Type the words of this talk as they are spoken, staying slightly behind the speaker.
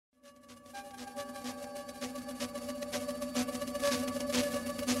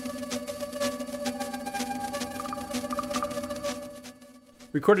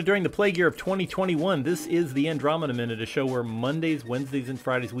Recorded during the plague year of 2021, this is the Andromeda Minute, a show where Mondays, Wednesdays, and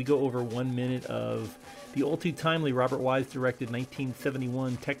Fridays we go over 1 minute of the all-too-timely Robert Wise-directed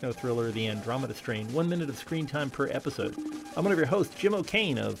 1971 techno-thriller The Andromeda Strain, 1 minute of screen time per episode. I'm one of your hosts, Jim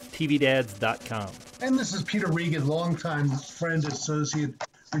O'Kane of TVDads.com. And this is Peter Regan, longtime friend, associate,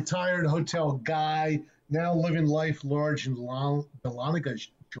 retired hotel guy, now living life large in Dahlonega,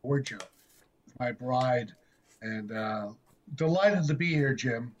 Georgia, with my bride. And delighted to be here,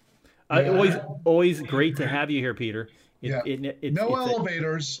 Jim. Always great to have you here, Peter. No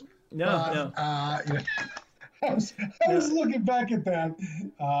elevators. No. I was looking back at that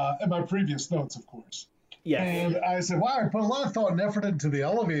in my previous notes, of course. Yes. And I said, wow, I put a lot of thought and effort into the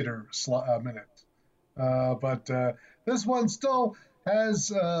elevator minute. But this one still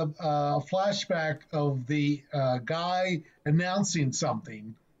has a flashback of the guy announcing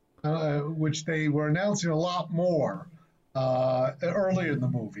something, which they were announcing a lot more earlier in the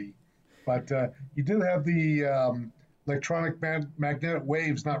movie. But you do have the electronic magnetic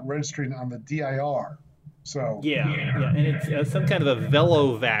waves not registering on the DIR. So yeah, and it's some kind of a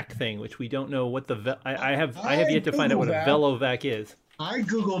Velovac thing, which we don't know what I have yet to find out what a Velovac is. I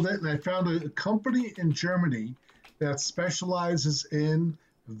googled it and I found a company in Germany that specializes in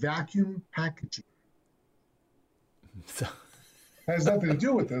vacuum packaging. So has nothing to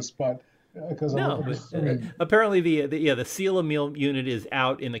do with this, but because apparently the Seal meal unit is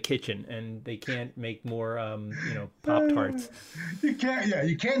out in the kitchen and they can't make more Pop-Tarts. You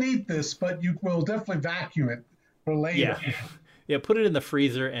can't eat this, but you will definitely vacuum it for later. Yeah, put it in the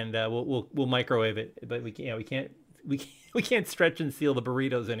freezer and we'll microwave it, but we can't stretch and seal the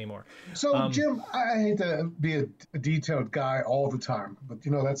burritos anymore. So Jim, I hate to be a detailed guy all the time, but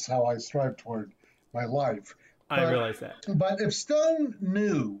that's how I strive toward my life. I realize that. But if Stone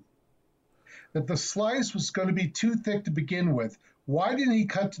knew that the slice was going to be too thick to begin with, why didn't he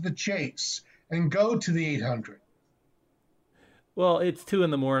cut to the chase and go to the 800? Well, it's 2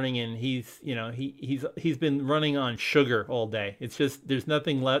 a.m. and he's been running on sugar all day. It's just there's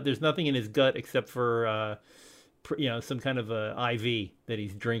nothing left. There's nothing in his gut except for some kind of a IV that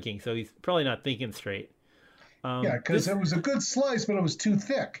he's drinking. So he's probably not thinking straight. Because it was a good slice, but it was too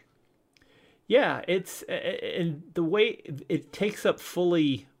thick. Yeah, and the way it takes up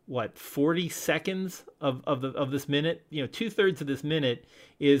fully 40 seconds of this minute. 2/3 of this minute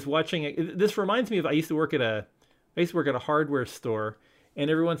is watching. This reminds me of I used to work at a hardware store, and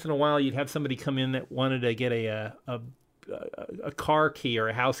every once in a while you'd have somebody come in that wanted to get a car key or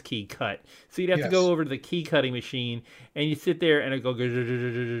a house key cut. So you'd have to go over to the key cutting machine, and you sit there and it go,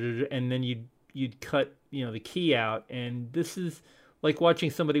 and then you'd cut the key out, and this is like watching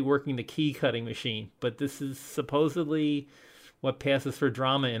somebody working the key cutting machine, but this is supposedly what passes for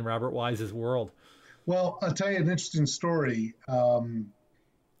drama in Robert Wise's world. Well, I'll tell you an interesting story. One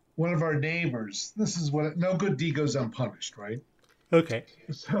of our neighbors, this is what no good deed goes unpunished, right? Okay.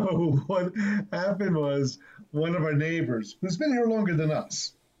 So what happened was one of our neighbors, who's been here longer than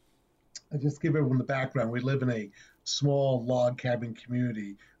us, I just give everyone the background. We live in a small log cabin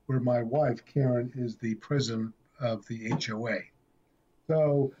community where my wife, Karen, is the president of the HOA.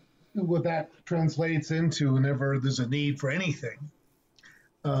 So what that translates into, whenever there's a need for anything,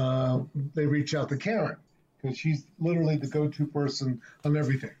 they reach out to Karen because she's literally the go-to person on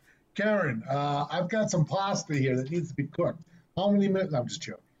everything. Karen, I've got some pasta here that needs to be cooked. How many minutes? I'm just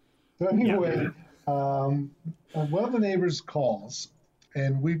joking. So anyway, one of the neighbors calls,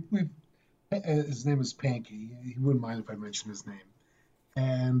 and his name is Panky. He wouldn't mind if I mentioned his name.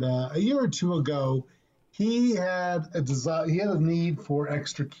 And a year or two ago, he had a need for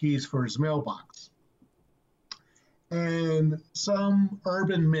extra keys for his mailbox. And some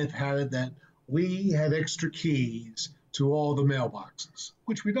urban myth had it that we had extra keys to all the mailboxes,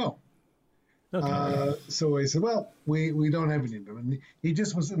 which we don't. Okay. So I said, well, we don't have any of them. And he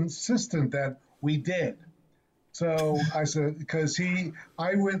just was insistent that we did. So I said, because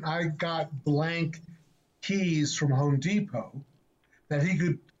I got blank keys from Home Depot that he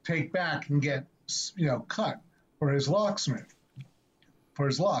could take back and get cut for his locksmith, for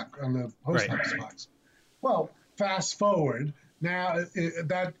his lock on the post office box. Well, fast forward, now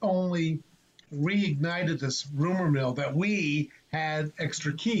that only reignited this rumor mill that we had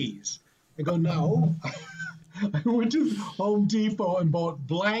extra keys. I go, no. I went to Home Depot and bought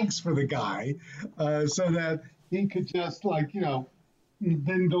blanks for the guy so that he could just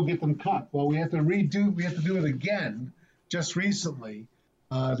then go get them cut. Well, we have to do it again just recently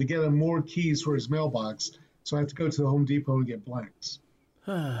to get him more keys for his mailbox. So I have to go to the Home Depot and get blanks.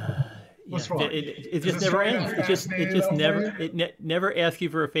 What's wrong? It just never ends. It never asks you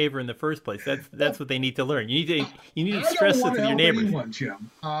for a favor in the first place. That's what they need to learn. You need to stress it to your neighbors. Anyone,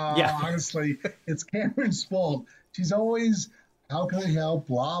 Jim. Honestly, it's Cameron's fault. She's always, how can I help?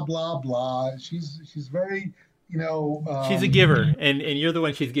 Blah blah blah. She's very, she's a giver, and you're the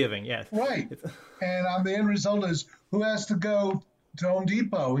one she's giving. Yes. Right. And the end result is, who has to go to Home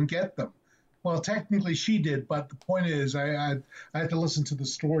Depot and get them? Well, technically she did, but the point is I had to listen to the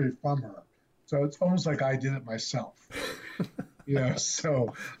story from her. So it's almost like I did it myself.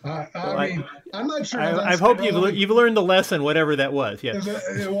 So I mean, I'm not sure. I hope you've learned the lesson, whatever that was. Yes.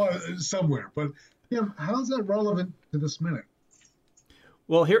 It was somewhere. But how's that relevant to this minute?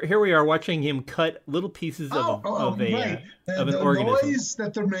 Well, here we are watching him cut little pieces of an organism. The noise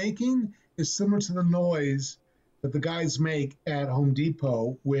that they're making is similar to the noise that the guys make at Home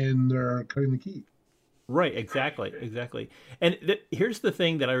Depot when they're cutting the key. Right, exactly. And here's the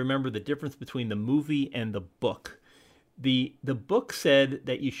thing that I remember, the difference between the movie and the book. The book said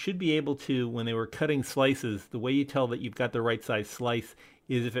that you should be able to, when they were cutting slices, the way you tell that you've got the right size slice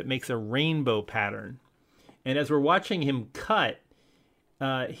is if it makes a rainbow pattern. And as we're watching him cut,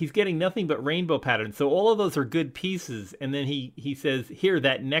 he's getting nothing but rainbow patterns. So all of those are good pieces. And then he says, here,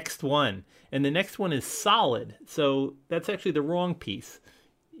 that next one. And the next one is solid. So that's actually the wrong piece.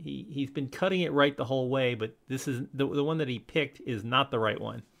 He's been cutting it right the whole way, but this is the one that he picked is not the right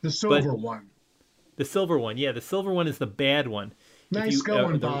one. The silver one. The silver one. Yeah, the silver one is the bad one. Nice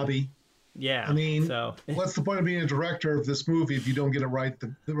going, Bobby. Yeah. I mean, what's the point of being a director of this movie if you don't get it right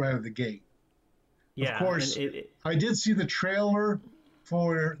right out of the gate? Yeah. Of course, I did see the trailer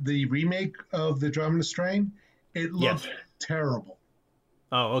for the remake of The Drum Strain. It looked terrible.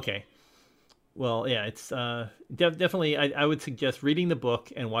 Oh, okay. Well, yeah, it's definitely, I would suggest reading the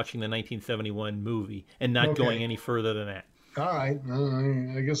book and watching the 1971 movie and not going any further than that. All right.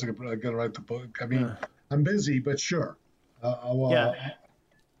 I guess I got to write the book. I mean, I'm busy, but sure. Yeah,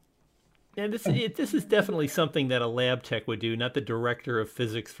 this is definitely something that a lab tech would do, not the director of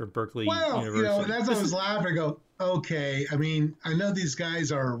physics for Berkeley University. That's what I was laughing. I go, okay. I mean, I know these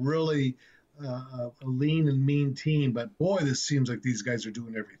guys are really a lean and mean team, but boy, this seems like these guys are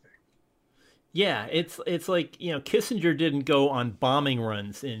doing everything. Yeah, it's like, Kissinger didn't go on bombing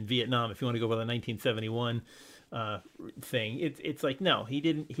runs in Vietnam. If you want to go by the 1971 thing, it's like, no, he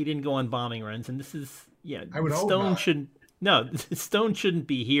didn't go on bombing runs. And this is, I would hope not. Stone shouldn't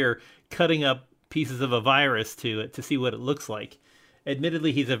be here cutting up pieces of a virus to see what it looks like.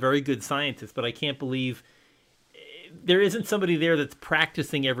 Admittedly, he's a very good scientist, but I can't believe there isn't somebody there that's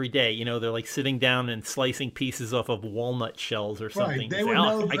practicing every day. They're like sitting down and slicing pieces off of walnut shells or something. Right. They would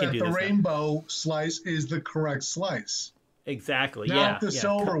know that the rainbow slice is the correct slice. Exactly. Not the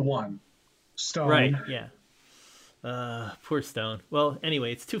silver one. Stone. Right. Yeah. Poor Stone. Well,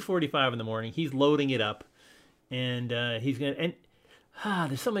 anyway, it's 2:45 in the morning. He's loading it up, and he's gonna. And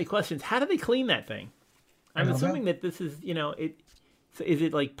there's so many questions. How do they clean that thing? I'm assuming that this is, So is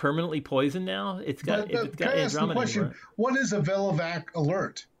it like permanently poisoned now? It's got question. What is a Velovac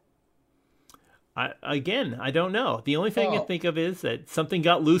alert? I don't know. The only thing I can think of is that something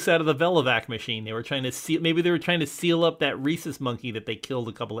got loose out of the Velovac machine. They were trying to seal up that rhesus monkey that they killed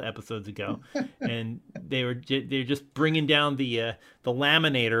a couple of episodes ago, and they're just bringing down the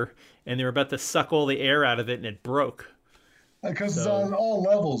laminator, and they were about to suck all the air out of it, and it broke. Because it's on all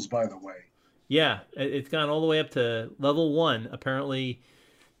levels, by the way. Yeah, it's gone all the way up to level 1. Apparently,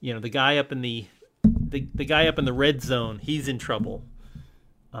 the guy up in the red zone, he's in trouble.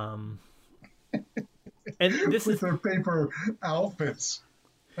 And this with their paper outfits.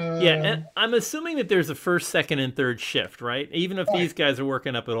 And I'm assuming that there's a first, second, and third shift, right? Even if these guys are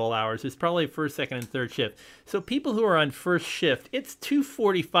working up at all hours, there's probably a first, second, and third shift. So people who are on first shift, it's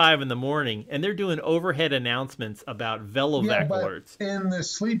 2:45 in the morning, and they're doing overhead announcements about Velovac alerts. In the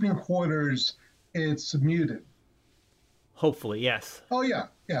sleeping quarters, it's muted. Hopefully, yes. Oh yeah,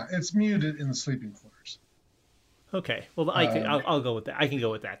 it's muted in the sleeping quarters. Okay, well, I'll go with that. I can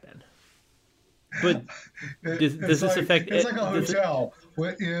go with that then. But does this affect? It's like a hotel.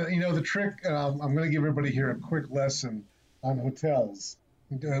 The trick. I'm going to give everybody here a quick lesson on hotels.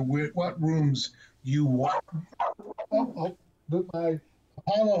 What rooms you want? My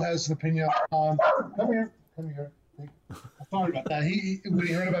Apollo has an opinion on. Come here. Sorry about that. When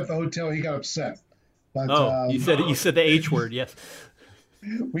he heard about the hotel, he got upset. But, you said the H word, yes.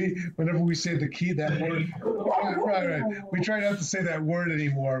 Whenever we say that word, right. We try not to say that word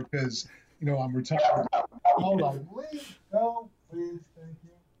anymore because. I'm retired. Hold on, please. No, please. Thank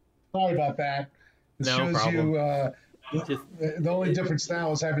you. Sorry about that. It shows problem. The only difference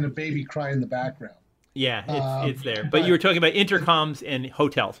now is having a baby cry in the background. Yeah, it's there. But you were talking about intercoms and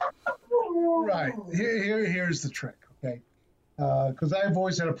hotels. Right. Here's the trick, okay? Because I've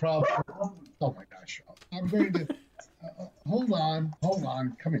always had a problem. Oh my gosh. I'm going to hold on.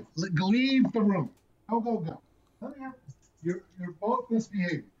 Come in. Leave the room. Go. Come here. You're both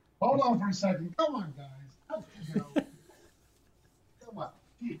misbehaving. Hold on for a second. Come on, guys. Up you go. Come on.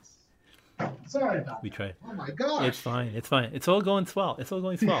 Jeez. Sorry about We tried. Oh my gosh. It's fine. It's all going swell. This is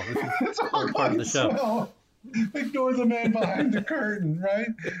It's all part of the show. swell. Ignore the man behind the curtain, right?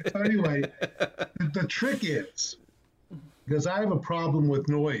 So anyway, the trick is, because I have a problem with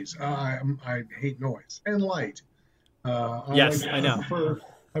noise. I hate noise and light. Yes, I know.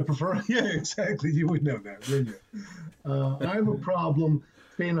 I prefer. Yeah, exactly. You would know that, wouldn't you? I have a problem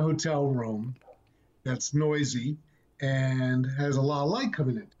staying in a hotel room that's noisy and has a lot of light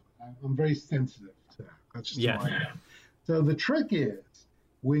coming into it. I'm very sensitive to that. That's just who I am. So the trick is,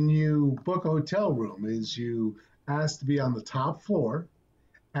 when you book a hotel room, is you ask to be on the top floor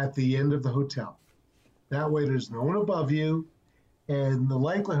at the end of the hotel. That way there's no one above you, and the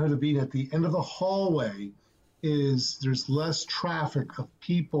likelihood of being at the end of the hallway is there's less traffic of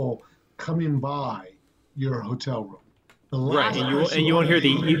people coming by your hotel room. Right, and you won't hear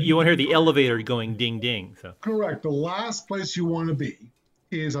the elevator going ding ding. So correct. The last place you want to be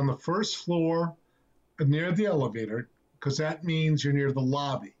is on the first floor near the elevator, because that means you're near the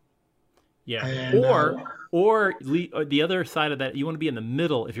lobby. Yeah, and, or the other side of that, you want to be in the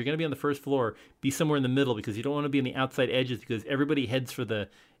middle. If you're going to be on the first floor, be somewhere in the middle, because you don't want to be on the outside edges, because everybody heads for the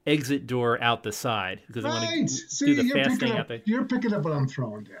exit door out the side, because they want to do the fast thing out there. You're picking up what I'm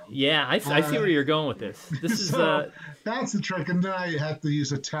throwing down. Yeah, I see where you're going with this. This is that's the trick, and then I have to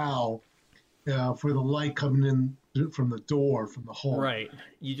use a towel for the light coming in from the door, from the hole. Right.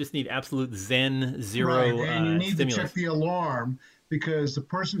 You just need absolute Zen zero. Right, and you need stimulus. to check the alarm, because the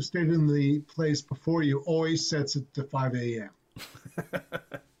person who stayed in the place before you always sets it to 5 a.m.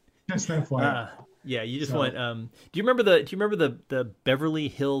 Just that FYI. Yeah, you just want. Do you remember the Beverly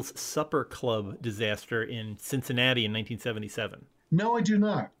Hills Supper Club disaster in Cincinnati in 1977? No, I do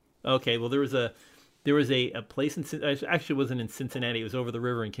not. Okay, well there was a place in, actually it wasn't in Cincinnati, it was over the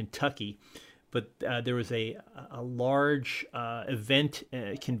river in Kentucky, but there was a large event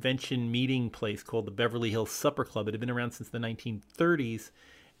convention meeting place called the Beverly Hills Supper Club. It had been around since the 1930s,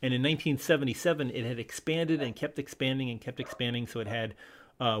 and in 1977 it had expanded and kept expanding. So it had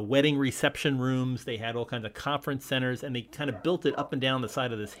wedding reception rooms, they had all kinds of conference centers, and they kind of built it up and down the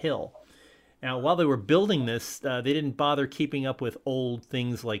side of this hill. Now, while they were building this, they didn't bother keeping up with old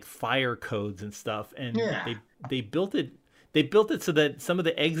things like fire codes and stuff, and they built it. They built it so that some of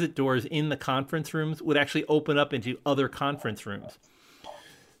the exit doors in the conference rooms would actually open up into other conference rooms.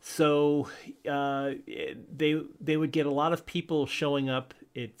 So they would get a lot of people showing up.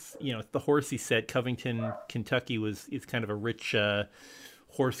 It's the horsey set. Covington, Kentucky is kind of a rich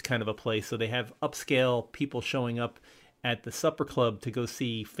horse kind of a place. So they have upscale people showing up at the supper club to go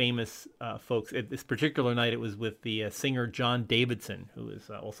see famous folks. At this particular night, it was with the singer John Davidson, who is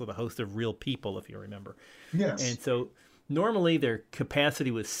also the host of Real People, if you remember. Yes. And so normally their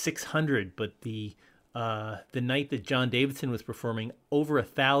capacity was 600, but the night that John Davidson was performing, over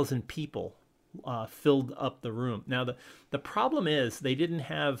 1,000 people filled up the room. Now the problem is they didn't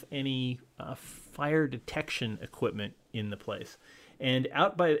have any fire detection equipment in the place, and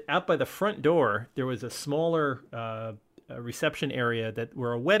out by the front door there was a smaller reception area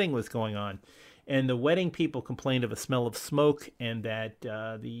where a wedding was going on, and the wedding people complained of a smell of smoke and that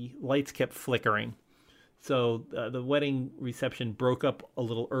the lights kept flickering. So the wedding reception broke up a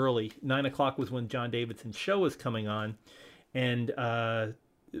little early. 9 o'clock was when John Davidson's show was coming on, and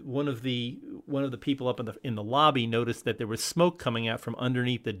one of the people up in the lobby noticed that there was smoke coming out from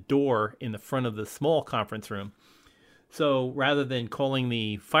underneath the door in the front of the small conference room. So rather than calling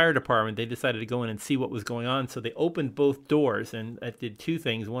the fire department, they decided to go in and see what was going on. So they opened both doors, and it did two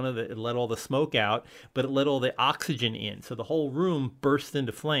things. One of it let all the smoke out, but it let all the oxygen in. So the whole room burst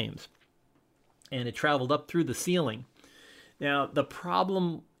into flames, and it traveled up through the ceiling. Now, the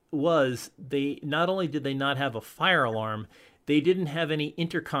problem was not only did they not have a fire alarm, they didn't have any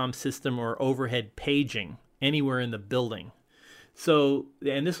intercom system or overhead paging anywhere in the building. So,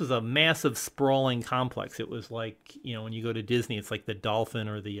 and this was a massive sprawling complex. It was like, when you go to Disney, it's like the Dolphin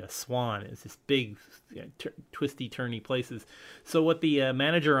or the Swan. It's this big, twisty, turny places. So what the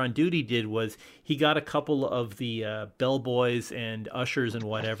manager on duty did was he got a couple of the bellboys and ushers and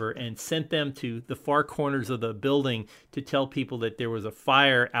whatever and sent them to the far corners of the building to tell people that there was a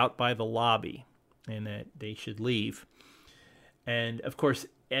fire out by the lobby and that they should leave. And, of course,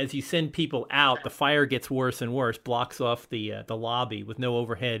 as you send people out, the fire gets worse and worse, blocks off the lobby with no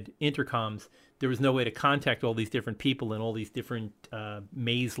overhead intercoms. There was no way to contact all these different people in all these different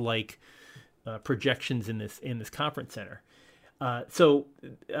maze-like projections in this conference center. So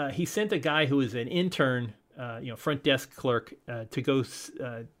he sent a guy who was an intern, front desk clerk, to go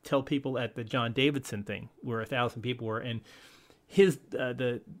tell people at the John Davidson thing where 1,000 people were, and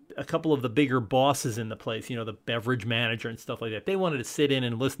a couple of the bigger bosses in the place, the beverage manager and stuff like that, they wanted to sit in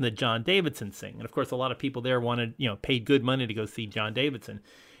and listen to John Davidson sing. And of course, a lot of people there wanted, paid good money to go see John Davidson.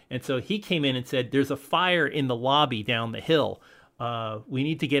 And so he came in and said, there's a fire in the lobby down the hill. We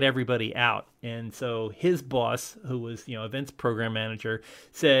need to get everybody out. And so his boss, who was, events program manager,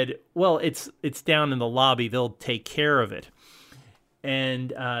 said, well, it's down in the lobby. They'll take care of it.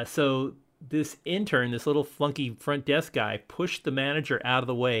 And so this intern, this little flunky front desk guy, pushed the manager out of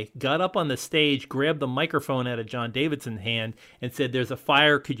the way, got up on the stage, grabbed the microphone out of John Davidson's hand, and said, there's a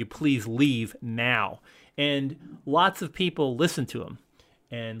fire. Could you please leave now? And lots of people listened to him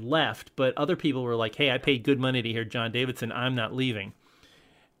and left, but other people were like, hey, I paid good money to hear John Davidson. I'm not leaving.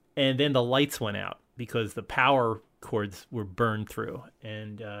 And then the lights went out because the power cords were burned through.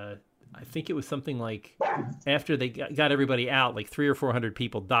 And I think it was something like after they got everybody out, like 300 or 400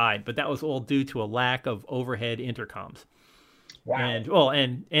 people died, but that was all due to a lack of overhead intercoms. Wow.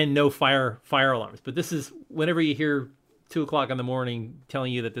 And no fire alarms. But this is whenever you hear 2:00 in the morning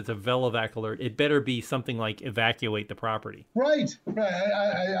telling you that there's a Velovac alert, it better be something like evacuate the property. Right.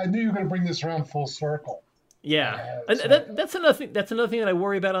 I knew you were going to bring this around full circle. Yeah. That's another thing that I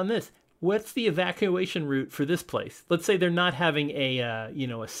worry about on this. What's the evacuation route for this place? Let's say they're not having a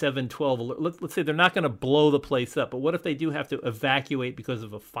 712 alert. Let's say they're not going to blow the place up, but what if they do have to evacuate because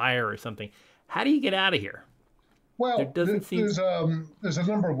of a fire or something? How do you get out of here? Well, there's a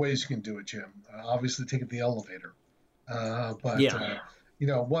number of ways you can do it, Jim. Obviously, take the elevator.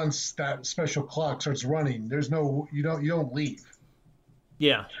 Once that special clock starts running, you don't leave.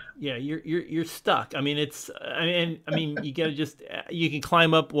 Yeah, you're stuck. I mean, you gotta you can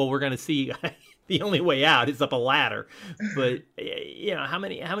climb up. Well, we're gonna see. The only way out is up a ladder. But how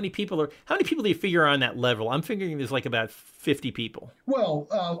many people do you figure are on that level? I'm figuring there's like about 50 people. Well,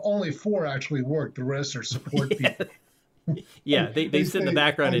 only 4 actually work. The rest are support people. Yeah, they sit in the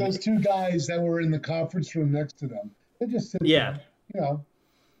background. And those 2 guys that were in the conference room next to them, they just sit there.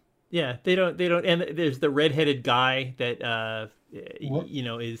 Yeah, they don't. And there's the redheaded guy that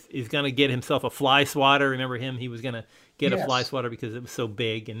is going to get himself a fly swatter. Remember him? He was going to get a fly swatter because it was so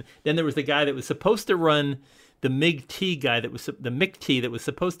big. And then there was the guy that was supposed to run the MIG-T guy that was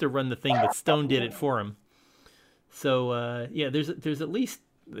supposed to run the thing, but Stone did it for him. So there's at least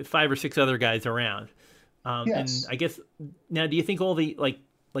 5 or 6 other guys around. And I guess now, do you think all the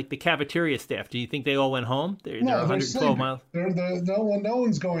like the cafeteria staff, do you think they all went home? They're 112 miles. No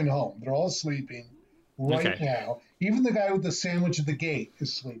one's going home. They're all sleeping right now. Even the guy with the sandwich at the gate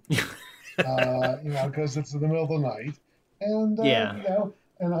is sleeping. Because it's in the middle of the night. And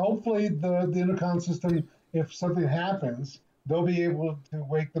and hopefully the intercom system, if something happens, they'll be able to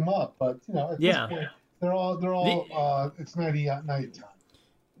wake them up. But at this point, they're all it's night time.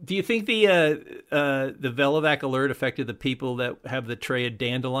 Do you think the Velovac alert affected the people that have the tray of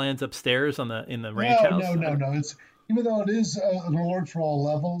dandelions upstairs in the ranch house? No. It's even though it is an alert for all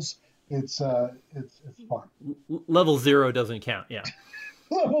levels, it's fun. Level 0 doesn't count. Yeah.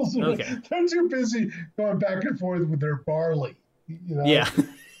 Level 0. Okay. They're too busy going back and forth with their barley. Yeah.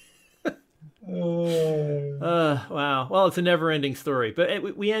 Wow. Well, it's a never-ending story.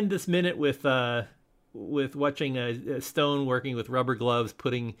 But we end this minute with watching a Stone working with rubber gloves,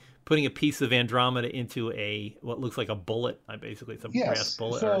 putting a piece of Andromeda into what looks like a bullet. Basically, it's a brass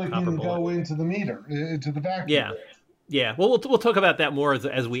bullet so or a copper bullet. So it can go into the meter, into the vacuum. Yeah. Well, we'll talk about that more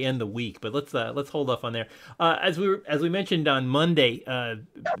as we end the week. But let's hold off on there. As we mentioned on Monday,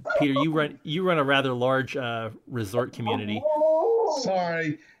 Peter, you run a rather large resort community.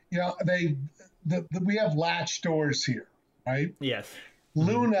 Sorry, we have latch doors here, right? Yes.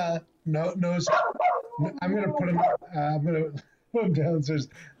 Luna knows. I'm going to put them downstairs.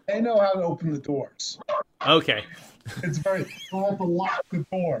 They know how to open the doors. Okay. We'll have to lock the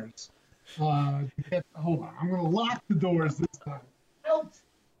doors. Hold on. I'm going to lock the doors this time. Out.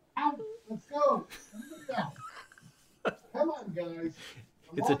 Let's go. Come on, guys.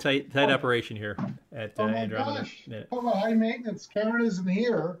 It's a tight operation here at Andromeda. Talk about high maintenance. Karen isn't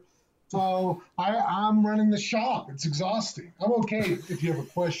here. So I'm running the shop. It's exhausting. I'm okay if you have a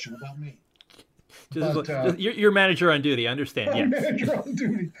question about me. You're manager on duty. I understand. I'm manager on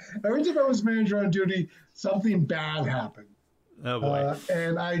duty. Every time I was manager on duty, something bad happened. Oh boy!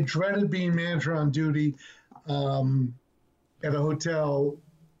 And I dreaded being manager on duty at a hotel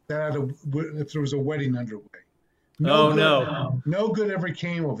if there was a wedding underway. No good ever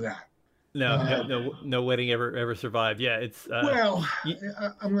came of that. No wedding ever survived. Yeah, it's Well, y-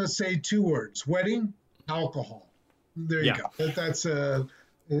 I'm going to say two words: wedding, alcohol. There you yeah, go. That's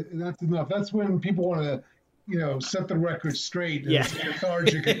enough. That's when people want to, set the record straight and yeah, it's a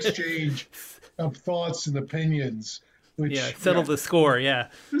cathartic exchange of thoughts and opinions. yeah. Which, Settle the score. Yeah,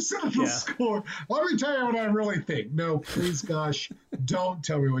 settle the yeah. score. Let me tell you what I really think. No, please, gosh, don't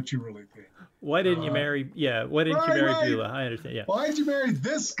tell me what you really think. Why didn't you marry? Yeah, why didn't you marry Right. Beulah? I understand. Yeah. Why'd you marry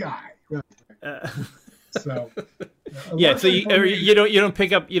this guy? Right. Uh, So, yeah. So luckily for me, you don't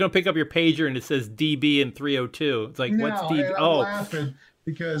pick up your pager and it says DB and 302. It's like what's no, DB? and I'm Oh, laughing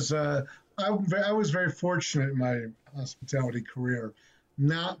because I was very fortunate in my hospitality career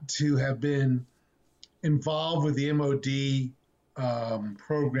not to have been involved with the MOD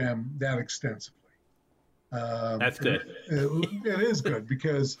program that extensively. that's good. It is good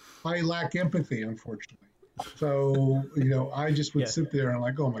because I lack empathy, unfortunately. So, I just would Yeah. sit there and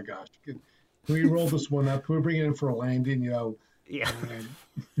like, oh my gosh, can we roll this one up? Can we bring it in for a landing? Yeah.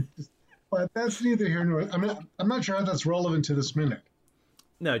 But that's neither here nor. I'm not sure how that's relevant to this minute.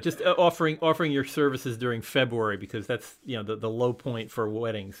 No, just offering your services during February because that's the low point for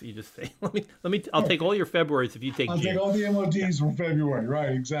weddings. You just say I'll take all your Februarys if you take I'll June. take all the MODs from February.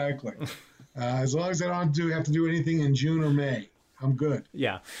 Right, exactly. As long as I don't have to do anything in June or May, I'm good.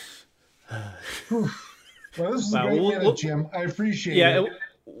 Yeah. Well, this is Wow, a great minute, Jim. I appreciate Yeah, it.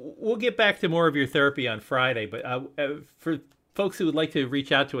 we'll get back to more of your therapy on Friday. But for folks who would like to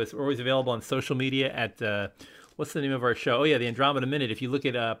reach out to us, we're always available on social media at what's the name of our show? Oh yeah, the Andromeda Minute. If you look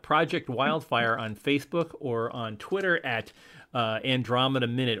at Project Wildfire on Facebook or on Twitter at Andromeda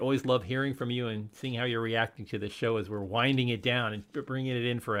Minute. Always love hearing from you and seeing how you're reacting to the show as we're winding it down and bringing it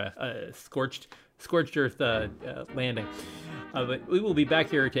in for a scorched earth landing. But we will be back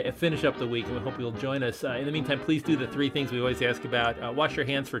here to finish up the week, and we hope you'll join us. In the meantime, please do the three things we always ask about. Wash your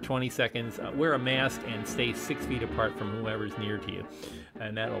hands for 20 seconds, wear a mask, and stay 6 feet apart from whoever's near to you.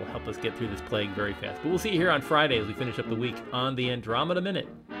 And that'll help us get through this plague very fast. But we'll see you here on Friday as we finish up the week on the Andromeda Minute.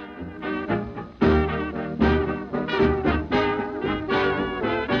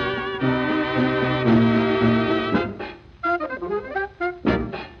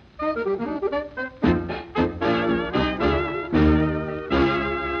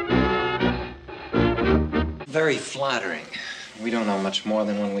 Very flattering. We don't know much more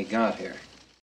than when we got here.